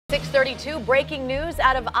6:32, breaking news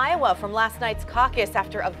out of Iowa from last night's caucus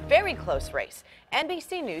after a very close race.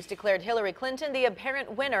 NBC News declared Hillary Clinton the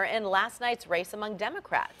apparent winner in last night's race among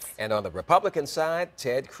Democrats. And on the Republican side,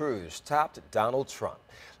 Ted Cruz topped Donald Trump.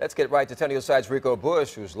 Let's get right to 10 News Side's Rico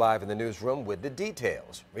Bush, who's live in the newsroom with the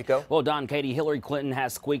details. Rico? Well, Don, Katie, Hillary Clinton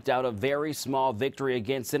has squeaked out a very small victory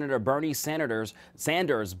against Senator Bernie Sanders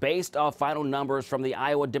based off final numbers from the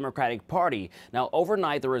Iowa Democratic Party. Now,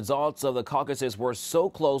 overnight, the results of the caucuses were so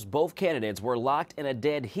close, both candidates were locked in a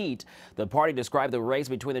dead heat. The party described the race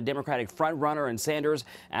between the Democratic frontrunner and Sanders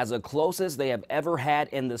as the closest they have ever had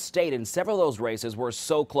in the state, and several of those races were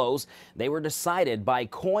so close they were decided by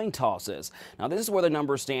coin tosses. Now, this is where the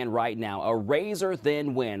numbers stand right now. A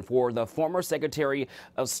razor-thin win for the former Secretary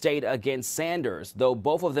of State against Sanders, though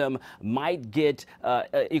both of them might get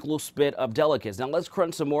equal split of delegates. Now, let's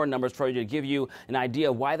crunch some more numbers for you to give you an idea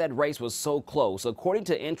of why that race was so close. According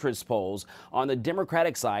to interest polls, on the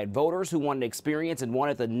Democratic side, voters who wanted experience and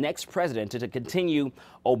wanted the next president to continue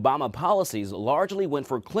Obama policies largely went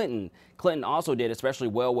for Clinton. Clinton also did especially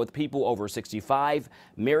well with people over 65,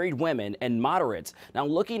 married women, and moderates. Now,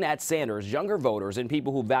 looking at Sanders, younger voters and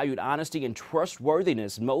people who valued honesty and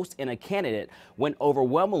trustworthiness most in a candidate went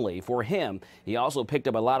overwhelmingly for him. He also picked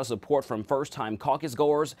up a lot of support from first-time caucus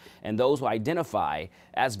goers and those who identify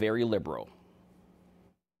as very liberal.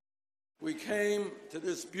 We came to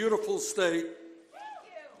this beautiful state.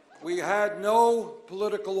 We had no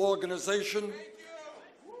political organization.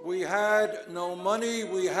 We had no money,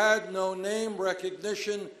 we had no name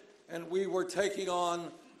recognition, and we were taking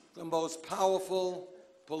on the most powerful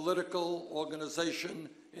political organization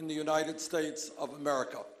in the United States of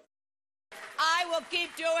America. I will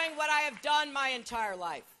keep doing what I have done my entire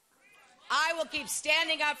life. I will keep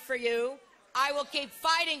standing up for you. I will keep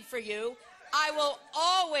fighting for you. I will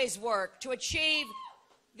always work to achieve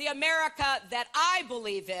the America that I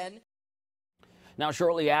believe in. Now,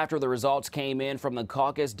 shortly after the results came in from the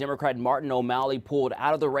caucus, Democrat Martin O'Malley pulled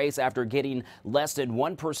out of the race after getting less than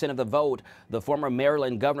 1% of the vote. The former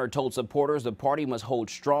Maryland governor told supporters the party must hold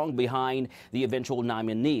strong behind the eventual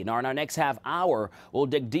nominee. Now, in our next half hour, we'll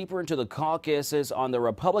dig deeper into the caucuses on the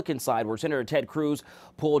Republican side, where Senator Ted Cruz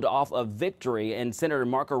pulled off a victory and Senator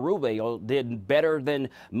Marco Rubio did better than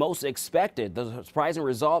most expected. The surprising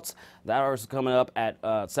results, that are coming up at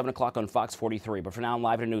 7 o'clock on Fox 43. But for now, I'm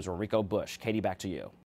live in the newsroom. Rico Bush. Katie, back to you.